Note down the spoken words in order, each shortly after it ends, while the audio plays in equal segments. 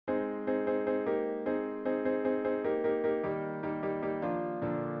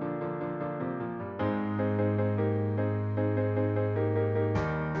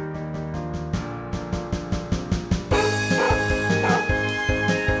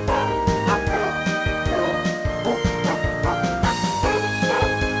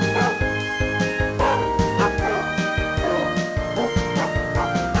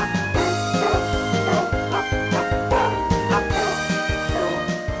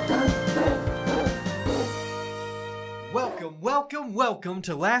Welcome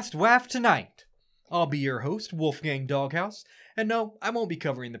to Last Waff Tonite. I'll be your host, Wolfgang Doghouse, and no, I won't be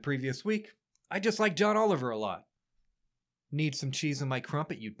covering the previous week. I just like John Oliver a lot. Need some cheese in my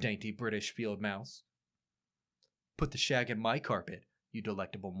crumpet, you dainty British field mouse. Put the shag in my carpet, you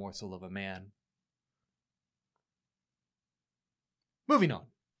delectable morsel of a man. Moving on.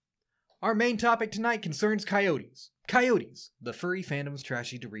 Our main topic tonight concerns coyotes. Coyotes, the furry fandom's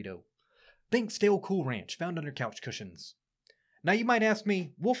trashy Dorito. Think stale Cool Ranch found under couch cushions. Now you might ask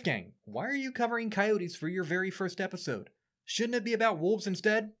me, Wolfgang, why are you covering coyotes for your very first episode? Shouldn't it be about wolves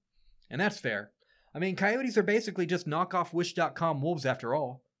instead? And that's fair. I mean, coyotes are basically just knockoff Wish.com wolves after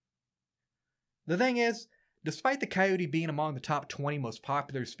all. The thing is, despite the coyote being among the top 20 most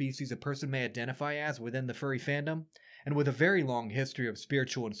popular species a person may identify as within the furry fandom, and with a very long history of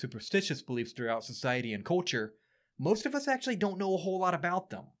spiritual and superstitious beliefs throughout society and culture, most of us actually don't know a whole lot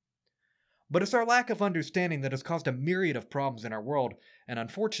about them. But it's our lack of understanding that has caused a myriad of problems in our world, and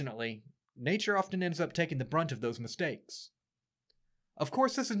unfortunately, nature often ends up taking the brunt of those mistakes. Of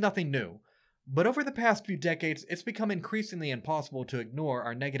course, this is nothing new, but over the past few decades, it's become increasingly impossible to ignore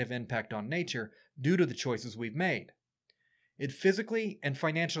our negative impact on nature due to the choices we've made. It physically and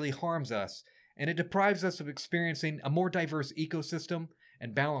financially harms us, and it deprives us of experiencing a more diverse ecosystem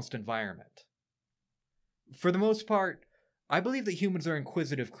and balanced environment. For the most part, I believe that humans are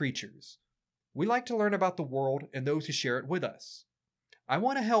inquisitive creatures. We like to learn about the world and those who share it with us. I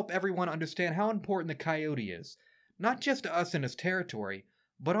want to help everyone understand how important the coyote is, not just to us in his territory,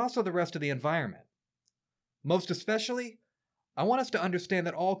 but also the rest of the environment. Most especially, I want us to understand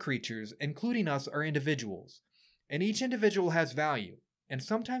that all creatures, including us, are individuals, and each individual has value, and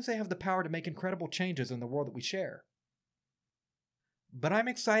sometimes they have the power to make incredible changes in the world that we share. But I'm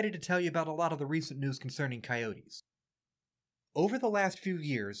excited to tell you about a lot of the recent news concerning coyotes. Over the last few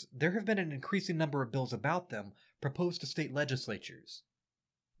years, there have been an increasing number of bills about them proposed to state legislatures.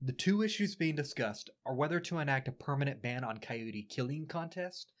 The two issues being discussed are whether to enact a permanent ban on coyote killing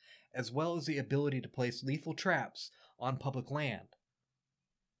contests, as well as the ability to place lethal traps on public land.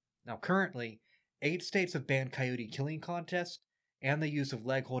 Now currently, 8 states have banned coyote killing contests and the use of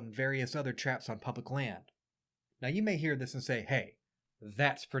leg hold and various other traps on public land. Now you may hear this and say, hey,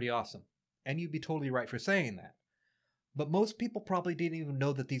 that's pretty awesome, and you'd be totally right for saying that. But most people probably didn't even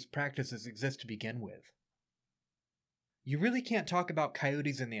know that these practices exist to begin with. You really can't talk about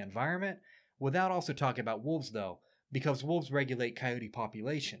coyotes in the environment without also talking about wolves though, because wolves regulate coyote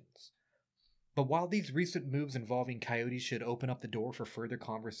populations. But while these recent moves involving coyotes should open up the door for further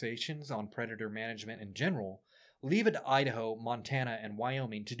conversations on predator management in general, leave it to Idaho, Montana, and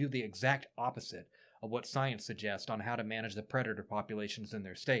Wyoming to do the exact opposite of what science suggests on how to manage the predator populations in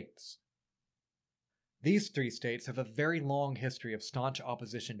their states. These 3 states have a very long history of staunch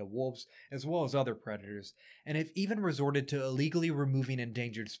opposition to wolves as well as other predators, and have even resorted to illegally removing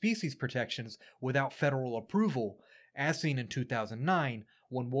endangered species protections without federal approval, as seen in 2009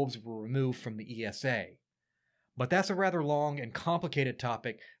 when wolves were removed from the ESA. But that's a rather long and complicated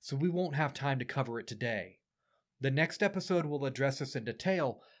topic, so we won't have time to cover it today. The next episode will address this in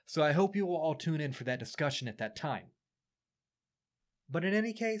detail, so I hope you will all tune in for that discussion at that time. But in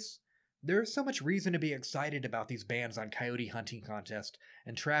any case, there is so much reason to be excited about these bans on coyote hunting contests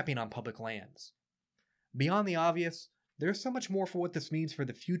and trapping on public lands. Beyond the obvious, there is so much more for what this means for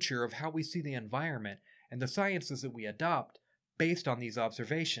the future of how we see the environment and the sciences that we adopt based on these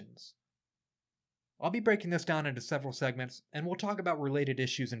observations. I'll be breaking this down into several segments, and we'll talk about related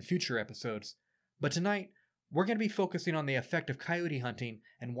issues in future episodes, but tonight, we're going to be focusing on the effect of coyote hunting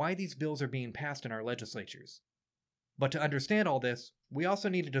and why these bills are being passed in our legislatures. But to understand all this, we also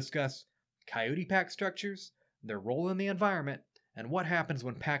need to discuss coyote pack structures, their role in the environment, and what happens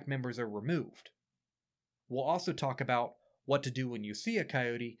when pack members are removed. We'll also talk about what to do when you see a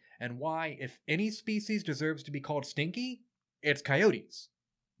coyote, and why, if any species deserves to be called stinky, it's coyotes,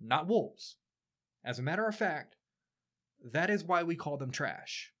 not wolves. As a matter of fact, that is why we call them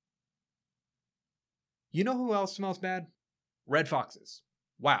trash. You know who else smells bad? Red foxes.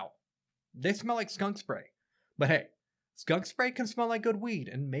 Wow. They smell like skunk spray. But hey, skunk spray can smell like good weed,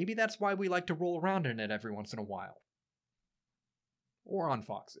 and maybe that's why we like to roll around in it every once in a while. Or on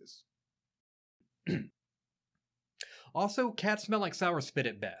foxes. Also, cats smell like sour spit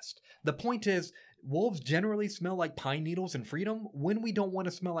at best. The point is, wolves generally smell like pine needles and freedom when we don't want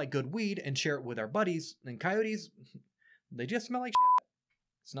to smell like good weed and share it with our buddies, and coyotes, they just smell like shit.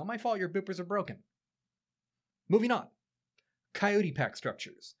 It's not my fault your boopers are broken. Moving on. Coyote pack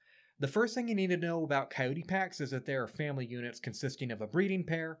structures. The first thing you need to know about coyote packs is that they are family units consisting of a breeding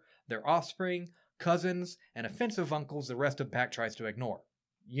pair, their offspring, cousins, and offensive uncles the rest of the pack tries to ignore.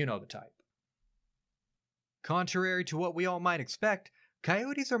 You know the type. Contrary to what we all might expect,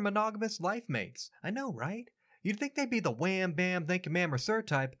 coyotes are monogamous life mates. I know, right? You'd think they'd be the wham bam thank you ma'am or sir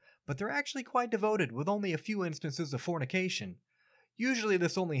type, but they're actually quite devoted with only a few instances of fornication. Usually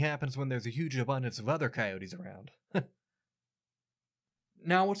this only happens when there's a huge abundance of other coyotes around.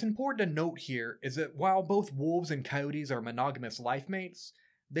 Now, what's important to note here is that while both wolves and coyotes are monogamous life mates,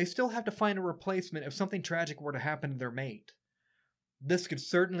 they still have to find a replacement if something tragic were to happen to their mate. This could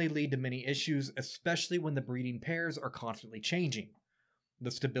certainly lead to many issues, especially when the breeding pairs are constantly changing.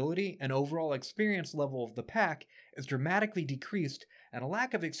 The stability and overall experience level of the pack is dramatically decreased, and a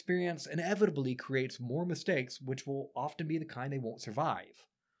lack of experience inevitably creates more mistakes, which will often be the kind they won't survive.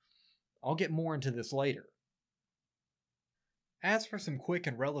 I'll get more into this later. As for some quick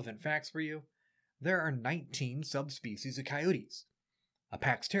and relevant facts for you, there are 19 subspecies of coyotes. A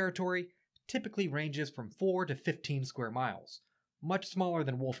pack's territory typically ranges from 4 to 15 square miles, much smaller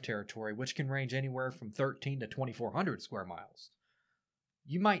than wolf territory, which can range anywhere from 13 to 2,400 square miles.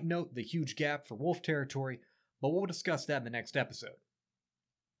 You might note the huge gap for wolf territory, but we'll discuss that in the next episode.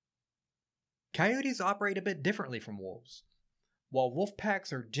 Coyotes operate a bit differently from wolves. While wolf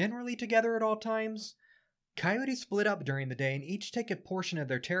packs are generally together at all times, coyotes split up during the day and each take a portion of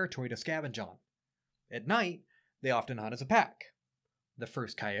their territory to scavenge on. At night, they often hunt as a pack. The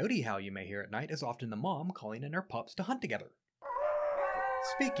first coyote howl you may hear at night is often the mom calling in her pups to hunt together.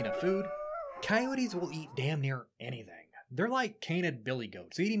 Speaking of food, coyotes will eat damn near anything. They're like canid billy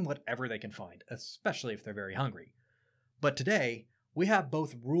goats, eating whatever they can find, especially if they're very hungry. But today, we have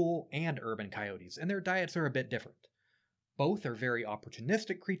both rural and urban coyotes, and their diets are a bit different. Both are very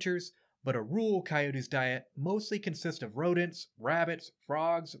opportunistic creatures, but a rural coyote's diet mostly consists of rodents, rabbits,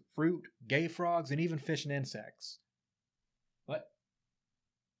 frogs, fruit, gay frogs, and even fish and insects. What?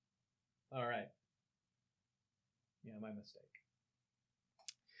 Alright. Yeah, my mistake.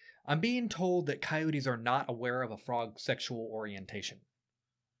 I'm being told that coyotes are not aware of a frog's sexual orientation.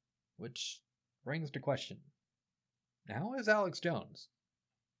 Which brings to question, how is Alex Jones?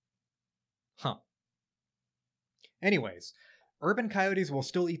 Anyways, urban coyotes will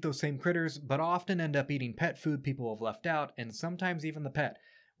still eat those same critters, but often end up eating pet food people have left out, and sometimes even the pet,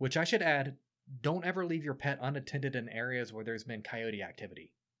 which I should add, don't ever leave your pet unattended in areas where there's been coyote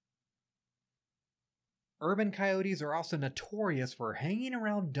activity. Urban coyotes are also notorious for hanging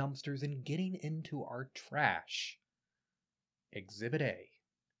around dumpsters and getting into our trash. Exhibit A.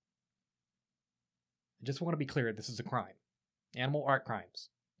 I just want to be clear, this is a crime. Animal art crimes.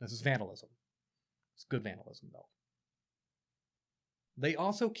 This is vandalism. It's good vandalism, though. They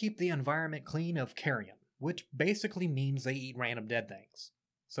also keep the environment clean of carrion, which basically means they eat random dead things.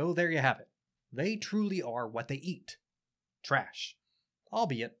 So there you have it. They truly are what they eat. Trash.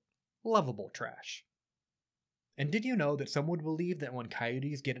 Albeit, lovable trash. And did you know that some would believe that when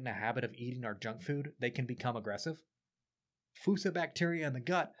coyotes get in a habit of eating our junk food, they can become aggressive? Fusobacteria in the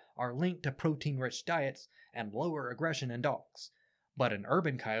gut are linked to protein-rich diets and lower aggression in dogs. But an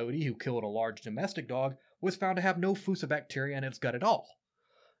urban coyote who killed a large domestic dog was found to have no fusobacteria in its gut at all.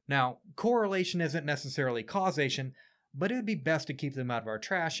 Now, correlation isn't necessarily causation, but it would be best to keep them out of our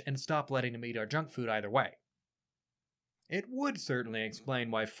trash and stop letting them eat our junk food either way. It would certainly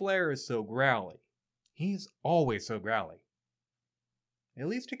explain why Flair is so growly. He's always so growly. At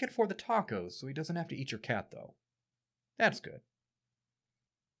least he can afford the tacos, so he doesn't have to eat your cat, though. That's good.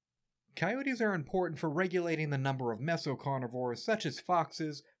 Coyotes are important for regulating the number of mesocarnivores such as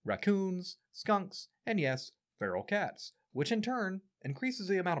foxes, raccoons, skunks, and yes, feral cats, which in turn increases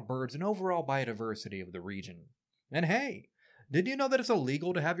the amount of birds and overall biodiversity of the region. And hey, did you know that it's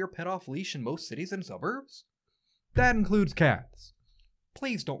illegal to have your pet off leash in most cities and suburbs? That includes cats.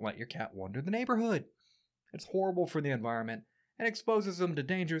 Please don't let your cat wander the neighborhood. It's horrible for the environment and exposes them to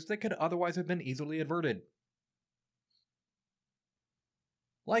dangers that could otherwise have been easily averted.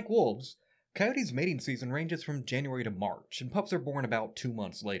 Like wolves, coyotes' mating season ranges from January to March, and pups are born about 2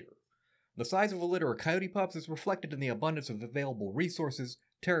 months later. The size of a litter of coyote pups is reflected in the abundance of available resources,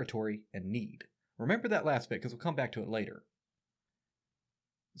 territory, and need. Remember that last bit because we'll come back to it later.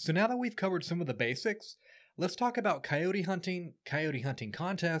 So now that we've covered some of the basics, let's talk about coyote hunting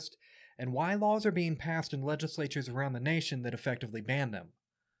contest, and why laws are being passed in legislatures around the nation that effectively ban them.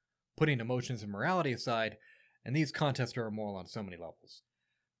 Putting emotions and morality aside, and these contests are immoral on so many levels.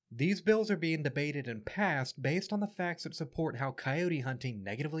 These bills are being debated and passed based on the facts that support how coyote hunting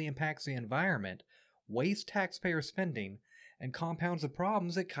negatively impacts the environment, wastes taxpayer spending, and compounds the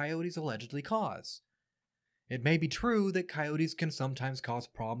problems that coyotes allegedly cause. It may be true that coyotes can sometimes cause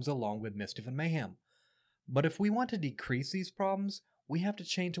problems along with mischief and mayhem, but if we want to decrease these problems, we have to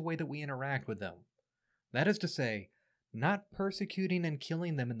change the way that we interact with them. That is to say, not persecuting and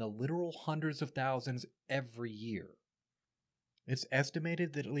killing them in the literal hundreds of thousands every year. It's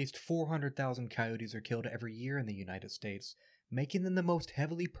estimated that at least 400,000 coyotes are killed every year in the United States, making them the most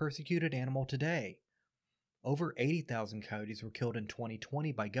heavily persecuted animal today. Over 80,000 coyotes were killed in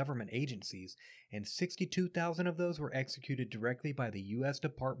 2020 by government agencies, and 62,000 of those were executed directly by the U.S.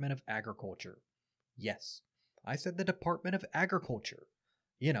 Department of Agriculture. Yes, I said the Department of Agriculture.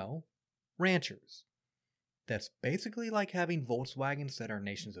 You know, ranchers. That's basically like having Volkswagen set our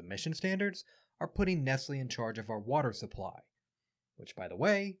nation's emission standards or putting Nestle in charge of our water supply. Which, by the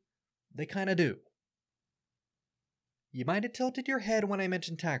way, they kinda do. You might have tilted your head when I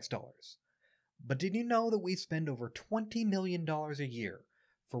mentioned tax dollars. But did you know that we spend over $20 million a year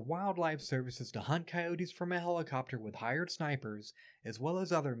for wildlife services to hunt coyotes from a helicopter with hired snipers, as well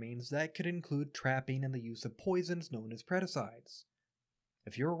as other means that could include trapping and the use of poisons known as pesticides?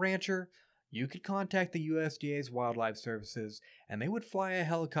 If you're a rancher, you could contact the USDA's Wildlife Services, and they would fly a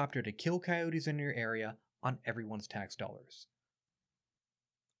helicopter to kill coyotes in your area on everyone's tax dollars.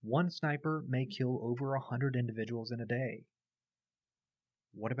 One sniper may kill over 100 individuals in a day.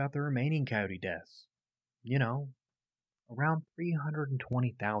 What about the remaining coyote deaths? You know, around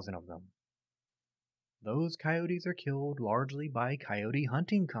 320,000 of them. Those coyotes are killed largely by coyote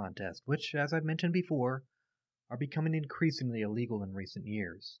hunting contests, which, as I've mentioned before, are becoming increasingly illegal in recent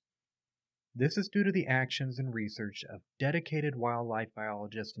years. This is due to the actions and research of dedicated wildlife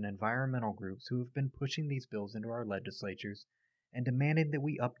biologists and environmental groups who have been pushing these bills into our legislatures and demanding that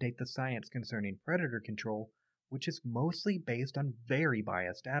we update the science concerning predator control, which is mostly based on very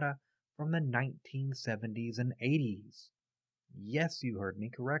biased data from the 1970s and 80s. Yes, you heard me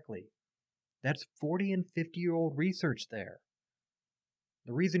correctly. That's 40 and 50-year-old research there.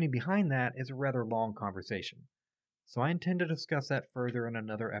 The reasoning behind that is a rather long conversation, so I intend to discuss that further in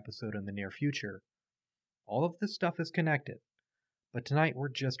another episode in the near future. All of this stuff is connected, but tonight we're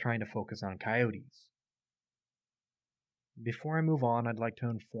just trying to focus on coyotes. Before I move on, I'd like to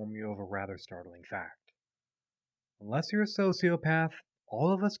inform you of a rather startling fact. Unless you're a sociopath,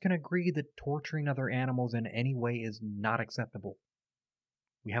 all of us can agree that torturing other animals in any way is not acceptable.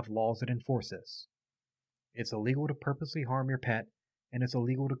 We have laws that enforce this. It's illegal to purposely harm your pet, and it's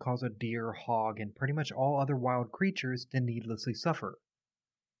illegal to cause a deer, hog, and pretty much all other wild creatures to needlessly suffer.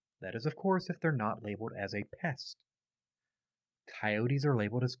 That is, of course, if they're not labeled as a pest. Coyotes are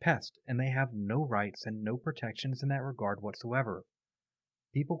labeled as pests, and they have no rights and no protections in that regard whatsoever.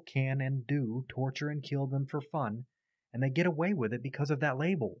 People can and do torture and kill them for fun, and they get away with it because of that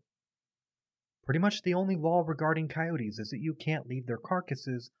label. Pretty much the only law regarding coyotes is that you can't leave their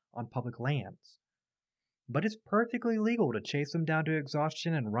carcasses on public lands. But it's perfectly legal to chase them down to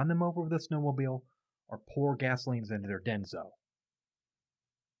exhaustion and run them over with a snowmobile or pour gasoline into their dens, though.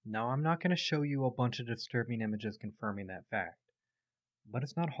 Now, I'm not going to show you a bunch of disturbing images confirming that fact, but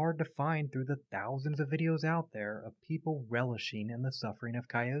it's not hard to find through the thousands of videos out there of people relishing in the suffering of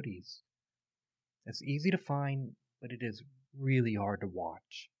coyotes. It's easy to find, but it is really hard to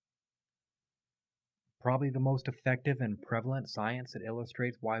watch. Probably the most effective and prevalent science that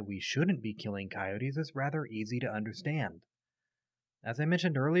illustrates why we shouldn't be killing coyotes is rather easy to understand. As I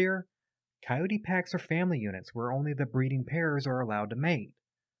mentioned earlier, coyote packs are family units where only the breeding pairs are allowed to mate.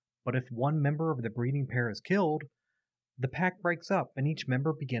 But if one member of the breeding pair is killed, the pack breaks up and each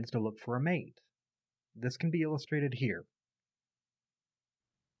member begins to look for a mate. This can be illustrated here.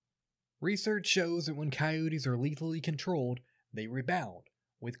 Research shows that when coyotes are lethally controlled, they rebound,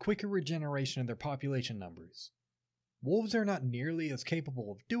 with quicker regeneration of their population numbers. Wolves are not nearly as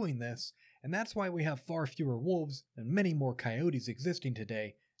capable of doing this, and that's why we have far fewer wolves and many more coyotes existing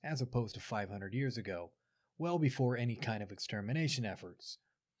today as opposed to 500 years ago, well before any kind of extermination efforts.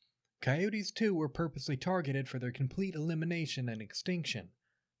 Coyotes too were purposely targeted for their complete elimination and extinction,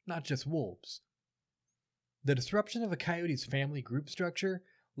 not just wolves. The disruption of a coyote's family group structure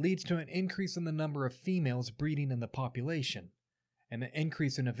leads to an increase in the number of females breeding in the population, and the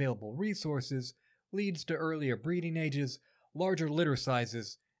increase in available resources leads to earlier breeding ages, larger litter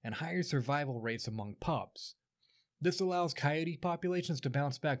sizes, and higher survival rates among pups. This allows coyote populations to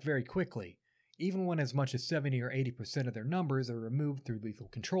bounce back very quickly, even when as much as 70 or 80% of their numbers are removed through lethal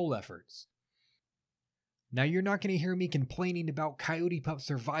control efforts. Now, you're not going to hear me complaining about coyote pups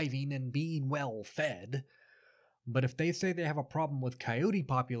surviving and being well fed, but if they say they have a problem with coyote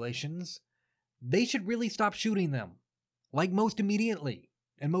populations, they should really stop shooting them. Like most immediately,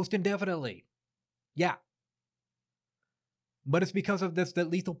 and most indefinitely. Yeah. But it's because of this that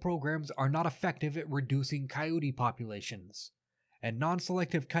lethal programs are not effective at reducing coyote populations, and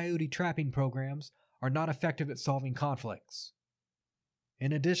non-selective coyote trapping programs are not effective at solving conflicts.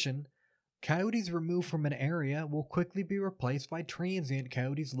 In addition, Coyotes removed from an area will quickly be replaced by transient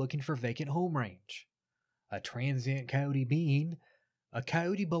coyotes looking for vacant home range. A transient coyote being a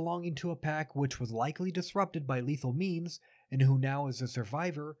coyote belonging to a pack which was likely disrupted by lethal means and who now, as a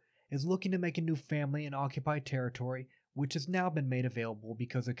survivor, is looking to make a new family and occupy territory which has now been made available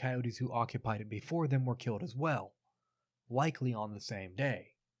because the coyotes who occupied it before them were killed as well, likely on the same day.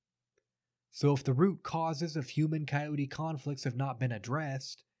 So if the root causes of human-coyote conflicts have not been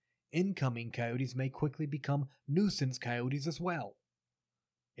addressed, incoming coyotes may quickly become nuisance coyotes as well.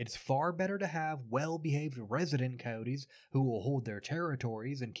 It's far better to have well-behaved resident coyotes who will hold their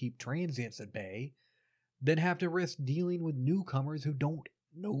territories and keep transients at bay than have to risk dealing with newcomers who don't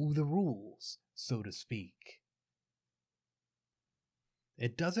know the rules, so to speak.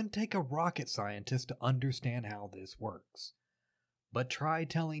 It doesn't take a rocket scientist to understand how this works. But try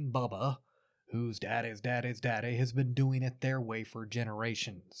telling Bubba, whose daddy's daddy has been doing it their way for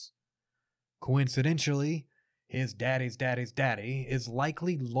generations. Coincidentally, his daddy's daddy is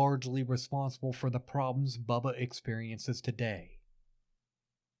likely largely responsible for the problems Bubba experiences today.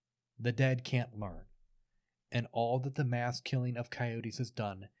 The dead can't learn, and all that the mass killing of coyotes has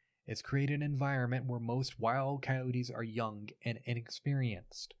done is create an environment where most wild coyotes are young and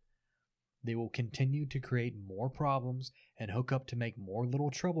inexperienced. They will continue to create more problems and hook up to make more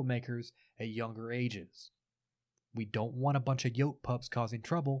little troublemakers at younger ages. We don't want a bunch of yote pups causing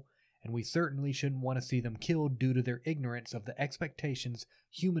trouble, and we certainly shouldn't want to see them killed due to their ignorance of the expectations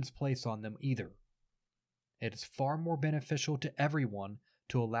humans place on them either. It is far more beneficial to everyone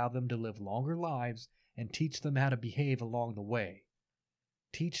to allow them to live longer lives and teach them how to behave along the way.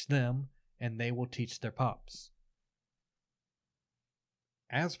 Teach them, and they will teach their pups.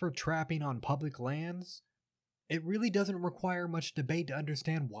 As for trapping on public lands, it really doesn't require much debate to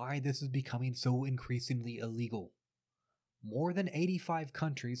understand why this is becoming so increasingly illegal. More than 85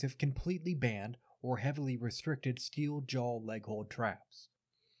 countries have completely banned or heavily restricted steel jaw leg hold traps.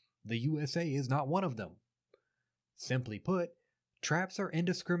 The USA is not one of them. Simply put, traps are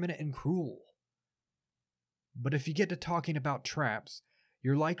indiscriminate and cruel. But if you get to talking about traps,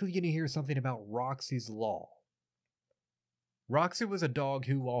 you're likely going to hear something about Roxy's Law. Roxy was a dog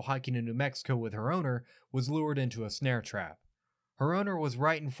who, while hiking in New Mexico with her owner, was lured into a snare trap. Her owner was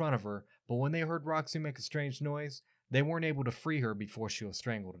right in front of her, but when they heard Roxy make a strange noise, they weren't able to free her before she was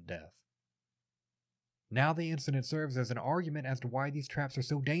strangled to death. Now the incident serves as an argument as to why these traps are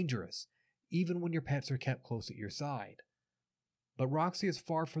so dangerous, even when your pets are kept close at your side. But Roxy is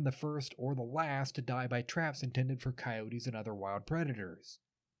far from the first or the last to die by traps intended for coyotes and other wild predators.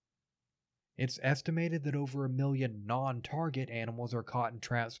 It's estimated that over 1 million non-target animals are caught in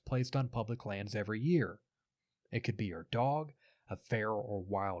traps placed on public lands every year. It could be your dog, a feral or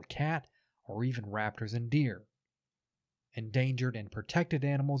wild cat, or even raptors and deer. Endangered and protected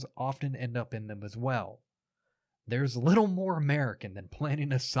animals often end up in them as well. There's little more American than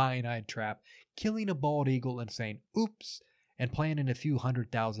planting a cyanide trap, killing a bald eagle and saying, oops, and planting a few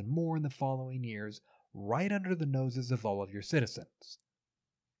 100,000 more in the following years right under the noses of all of your citizens.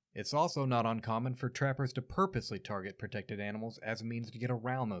 It's also not uncommon for trappers to purposely target protected animals as a means to get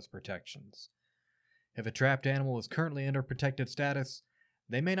around those protections. If a trapped animal is currently under protected status,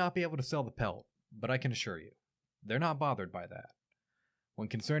 they may not be able to sell the pelt, but I can assure you, they're not bothered by that. When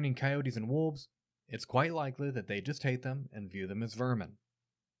concerning coyotes and wolves, it's quite likely that they just hate them and view them as vermin.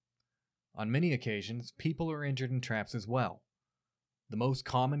 On many occasions, people are injured in traps as well. The most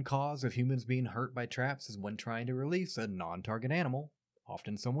common cause of humans being hurt by traps is when trying to release a non-target animal,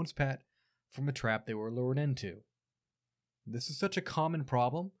 often someone's pet, from a trap they were lured into. This is such a common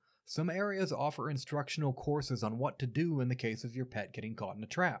problem, some areas offer instructional courses on what to do in the case of your pet getting caught in a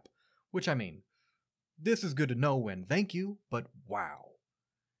trap, which I mean, this is good to know and thank you, but wow.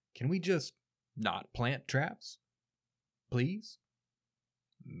 Can we just not plant traps? Please?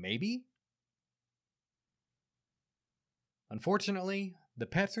 Maybe? Unfortunately, the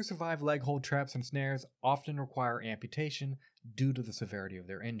pets who survive leg hold traps and snares often require amputation due to the severity of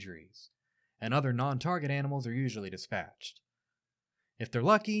their injuries, and other non-target animals are usually dispatched. If they're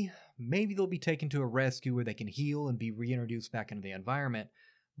lucky, maybe they'll be taken to a rescue where they can heal and be reintroduced back into the environment,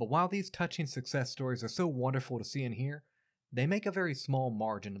 but while these touching success stories are so wonderful to see and hear, they make a very small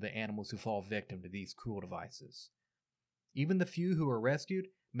margin of the animals who fall victim to these cruel devices. Even the few who are rescued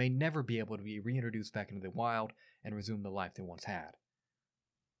may never be able to be reintroduced back into the wild and resume the life they once had.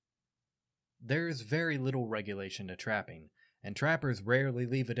 There is very little regulation to trapping, and trappers rarely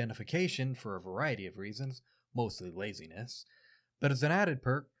leave identification for a variety of reasons, mostly laziness, but as an added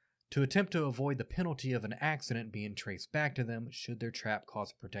perk, to attempt to avoid the penalty of an accident being traced back to them should their trap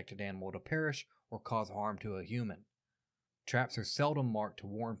cause a protected animal to perish or cause harm to a human. Traps are seldom marked to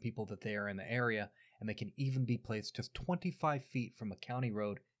warn people that they are in the area, and they can even be placed just 25 feet from a county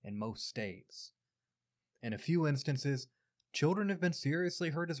road in most states. In a few instances, children have been seriously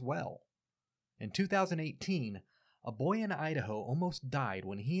hurt as well. In 2018, a boy in Idaho almost died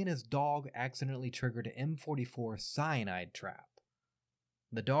when he and his dog accidentally triggered an M44 cyanide trap.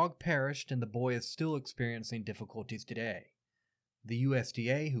 The dog perished and the boy is still experiencing difficulties today. The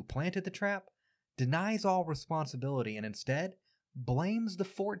USDA, who planted the trap, denies all responsibility and instead blames the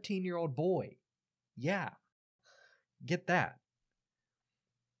 14-year-old boy. Yeah, get that.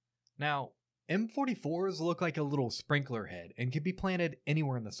 Now, M44s look like a little sprinkler head and can be planted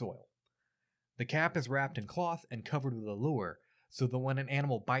anywhere in the soil. The cap is wrapped in cloth and covered with a lure, so that when an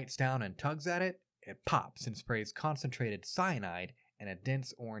animal bites down and tugs at it, it pops and sprays concentrated cyanide and a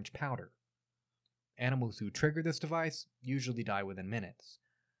dense orange powder. Animals who trigger this device usually die within minutes.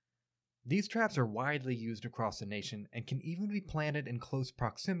 These traps are widely used across the nation and can even be planted in close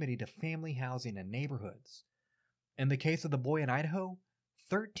proximity to family housing and neighborhoods. In the case of the boy in Idaho,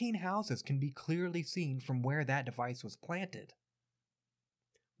 13 houses can be clearly seen from where that device was planted.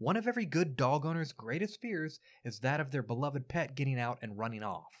 One of every good dog owner's greatest fears is that of their beloved pet getting out and running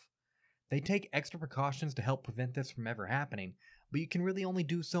off. They take extra precautions to help prevent this from ever happening, but you can really only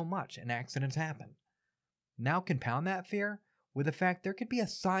do so much and accidents happen. Now compound that fear with the fact there could be a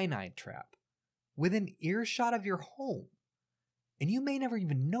cyanide trap within earshot of your home, and you may never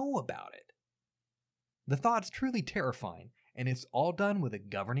even know about it. The thought's truly terrifying, and it's all done with a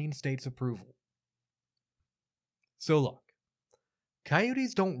governing state's approval. So look,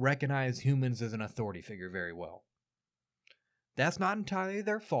 coyotes don't recognize humans as an authority figure very well. That's not entirely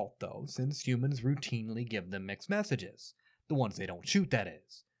their fault though, since humans routinely give them mixed messages. The ones they don't shoot, that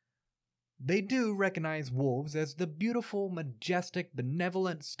is. They do recognize wolves as the beautiful, majestic,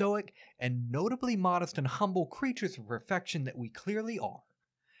 benevolent, stoic, and notably modest and humble creatures of perfection that we clearly are.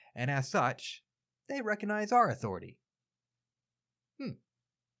 And as such, they recognize our authority.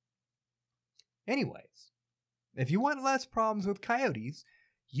 Anyways, if you want less problems with coyotes,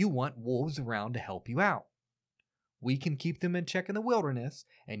 you want wolves around to help you out. We can keep them in check in the wilderness,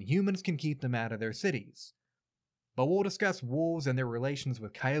 and humans can keep them out of their cities. But we'll discuss wolves and their relations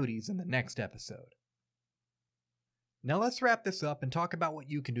with coyotes in the next episode. Now let's wrap this up and talk about what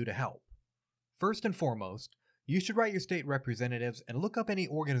you can do to help. First and foremost, you should write your state representatives and look up any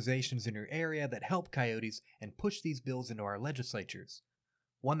organizations in your area that help coyotes and push these bills into our legislatures.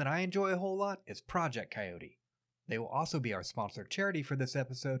 One that I enjoy a whole lot is Project Coyote. They will also be our sponsored charity for this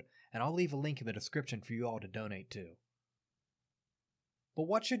episode, and I'll leave a link in the description for you all to donate to. But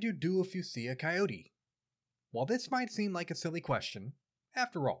what should you do if you see a coyote? While this might seem like a silly question,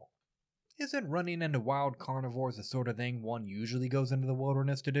 after all, isn't running into wild carnivores the sort of thing one usually goes into the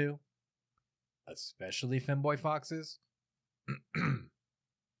wilderness to do? Especially femboy foxes?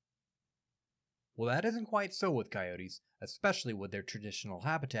 Well, that isn't quite so with coyotes, especially with their traditional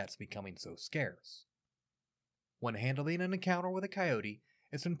habitats becoming so scarce. When handling an encounter with a coyote,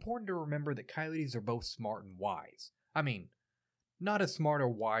 it's important to remember that coyotes are both smart and wise. I mean, not as smart or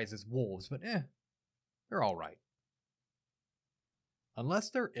wise as wolves, but they're alright. Unless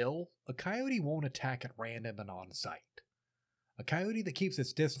they're ill, a coyote won't attack at random and on sight. A coyote that keeps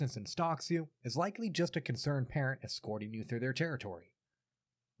its distance and stalks you is likely just a concerned parent escorting you through their territory.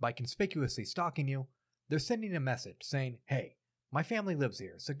 By conspicuously stalking you, they're sending a message saying, "Hey, my family lives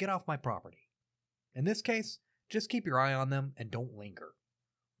here, so get off my property." In this case, just keep your eye on them and don't linger.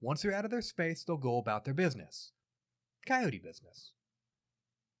 Once they're out of their space, they'll go about their business. Coyote business.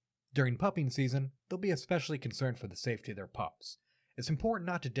 During pupping season, they'll be especially concerned for the safety of their pups. It's important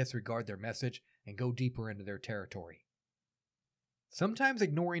not to disregard their message and go deeper into their territory. Sometimes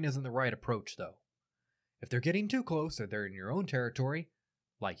ignoring isn't the right approach, though. If they're getting too close or they're in your own territory,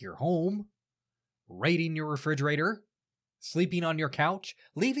 like your home, raiding your refrigerator, sleeping on your couch,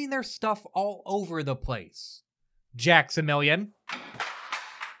 leaving their stuff all over the place. Jacksonmillion.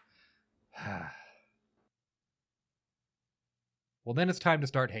 Well, then it's time to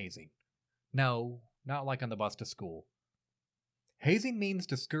start hazing. No, not like on the bus to school. Hazing means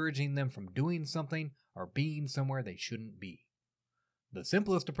discouraging them from doing something or being somewhere they shouldn't be. The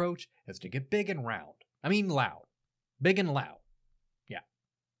simplest approach is to get big and round. I mean loud. Big and loud. Yeah.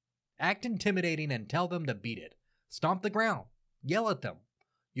 Act intimidating and tell them to beat it. Stomp the ground. Yell at them.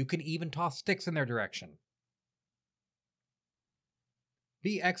 You can even toss sticks in their direction.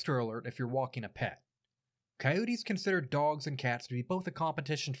 Be extra alert if you're walking a pet. Coyotes consider dogs and cats to be both a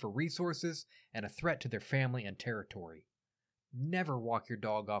competition for resources and a threat to their family and territory. Never walk your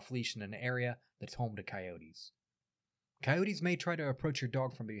dog off leash in an area that's home to coyotes. Coyotes may try to approach your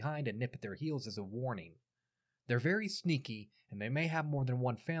dog from behind and nip at their heels as a warning. They're very sneaky, and they may have more than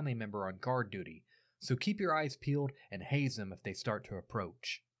one family member on guard duty, so keep your eyes peeled and haze them if they start to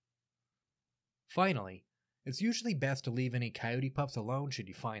approach. Finally, it's usually best to leave any coyote pups alone should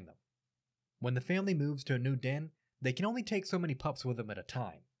you find them. When the family moves to a new den, they can only take so many pups with them at a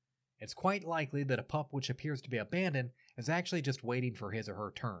time. It's quite likely that a pup which appears to be abandoned is actually just waiting for his or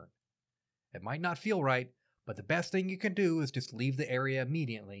her turn. It might not feel right, but the best thing you can do is just leave the area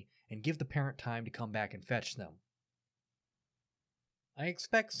immediately and give the parent time to come back and fetch them. I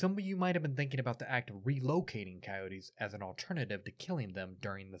expect some of you might have been thinking about the act of relocating coyotes as an alternative to killing them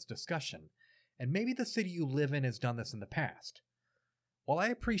during this discussion, and maybe the city you live in has done this in the past. While I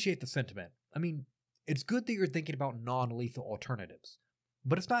appreciate the sentiment, it's good that you're thinking about non-lethal alternatives,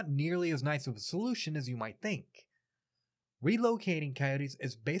 but it's not nearly as nice of a solution as you might think. Relocating coyotes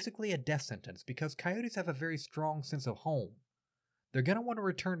is basically a death sentence because coyotes have a very strong sense of home. They're going to want to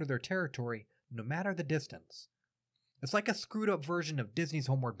return to their territory no matter the distance. It's like a screwed up version of Disney's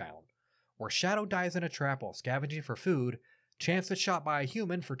Homeward Bound, where Shadow dies in a trap while scavenging for food, Chance is shot by a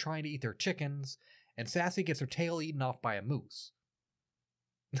human for trying to eat their chickens, and Sassy gets her tail eaten off by a moose.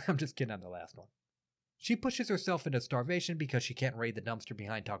 I'm just kidding on the last one. She pushes herself into starvation because she can't raid the dumpster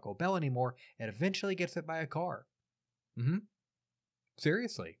behind Taco Bell anymore and eventually gets hit by a car.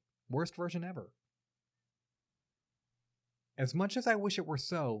 Seriously, worst version ever. As much as I wish it were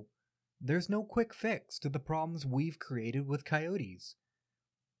so, there's no quick fix to the problems we've created with coyotes.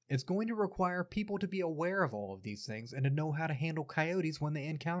 It's going to require people to be aware of all of these things and to know how to handle coyotes when they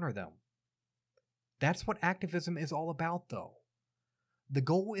encounter them. That's what activism is all about, though. The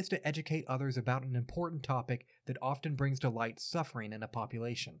goal is to educate others about an important topic that often brings to light suffering in a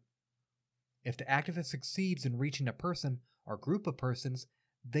population. If the activist succeeds in reaching a person or group of persons,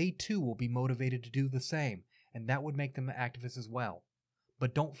 they too will be motivated to do the same, and that would make them an activist as well.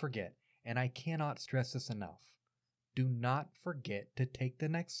 But don't forget, and I cannot stress this enough, do not forget to take the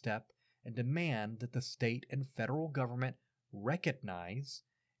next step and demand that the state and federal government recognize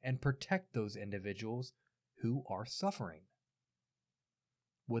and protect those individuals who are suffering.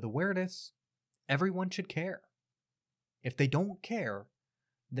 With awareness, everyone should care. If they don't care,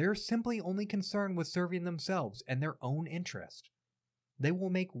 they're simply only concerned with serving themselves and their own interest. They will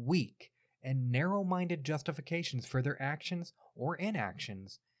make weak and narrow-minded justifications for their actions or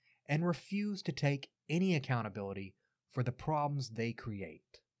inactions and refuse to take any accountability for the problems they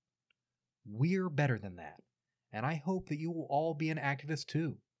create. We're better than that, and I hope that you will all be an activist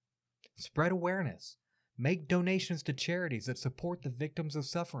too. Spread awareness. Make donations to charities that support the victims of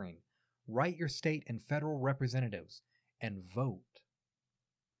suffering. Write your state and federal representatives, and vote.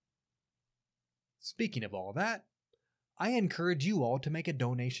 Speaking of all that, I encourage you all to make a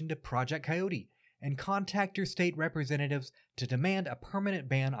donation to Project Coyote and contact your state representatives to demand a permanent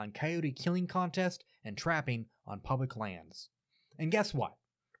ban on coyote killing contests and trapping on public lands. And guess what?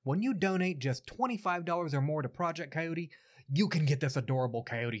 When you donate just $25 or more to Project Coyote, you can get this adorable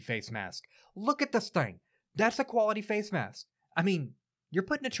coyote face mask. Look at this thing. That's a quality face mask. You're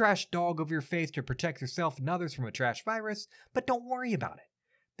putting a trash dog over your face to protect yourself and others from a trash virus, but don't worry about it.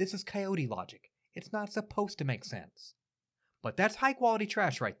 This is coyote logic. It's not supposed to make sense. But that's high quality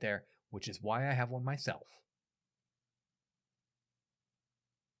trash right there, which is why I have one myself.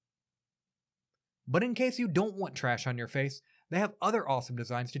 But in case you don't want trash on your face, they have other awesome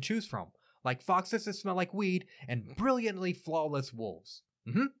designs to choose from, like foxes that smell like weed and brilliantly flawless wolves.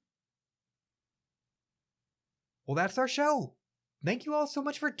 Well, that's our show. Thank you all so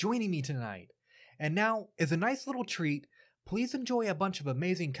much for joining me tonight. And now, as a nice little treat, please enjoy a bunch of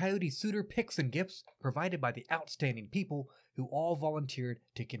amazing Coyote Suitor picks and gifts provided by the outstanding people who all volunteered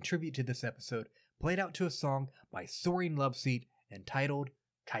to contribute to this episode, played out to a song by Soaring Loveseat entitled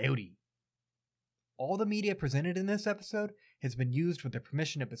Coyote. All the media presented in this episode has been used with the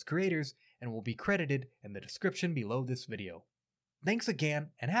permission of its creators and will be credited in the description below this video. Thanks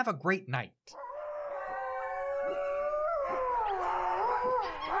again, and have a great night.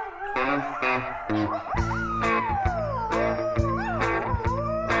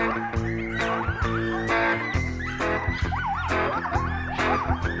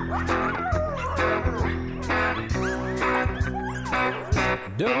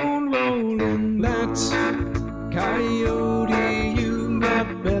 Don't roll in that coyote, you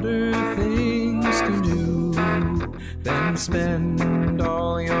got better things to do than spend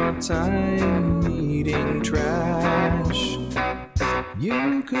all your time eating trash.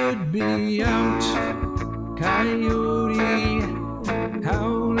 You could be out, coyote,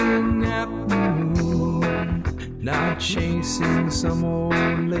 howling at the moon, not chasing some old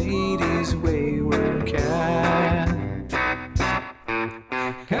lady's wayward cat.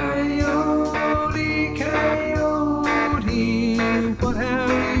 Coyote, coyote.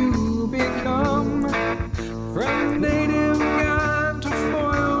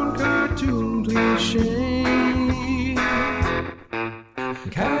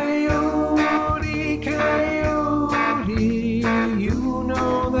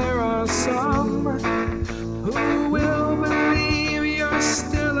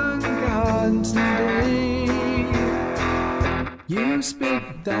 gun today. You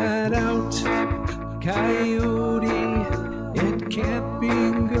spit that out, coyote. It can't be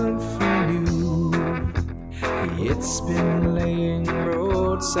good for you. It's been laying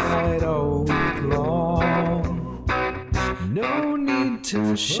roadside all week long. No need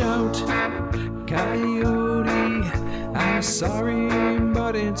to shout, coyote. I'm sorry,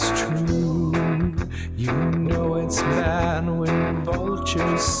 but it's true. You know it's bad when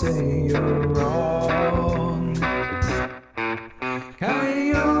vultures say you're wrong.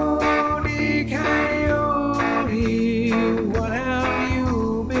 Coyote, coyote, what have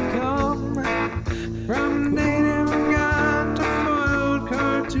you become? From native god to foiled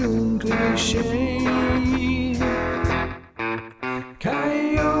cartoon cliche.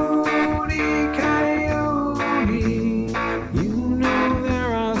 Coyote, coyote, you know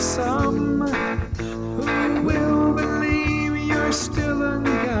there are some who will believe you're still a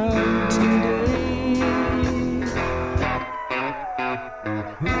god today.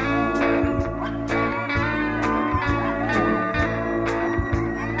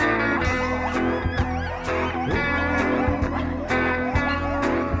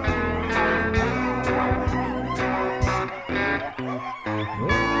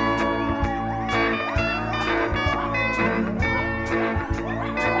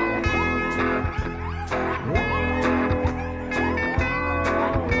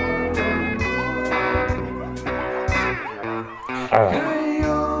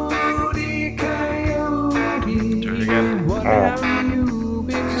 Coyote, coyote, what have you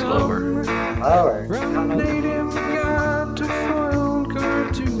become? From native god to foiled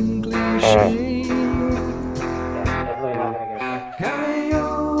cartoon cliche.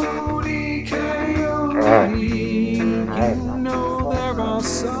 Coyote, coyote, you know there are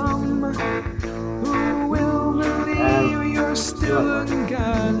some who will believe you're still a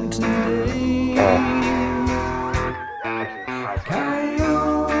god today.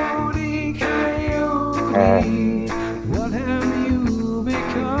 Coyote, coyote, what have you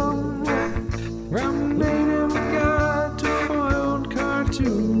become? From native god to foiled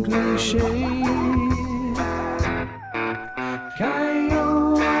cartoon cliche.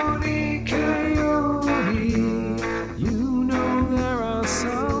 Coyote, coyote, you know there are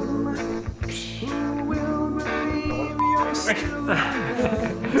some who will believe you're still a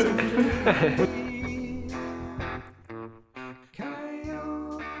god.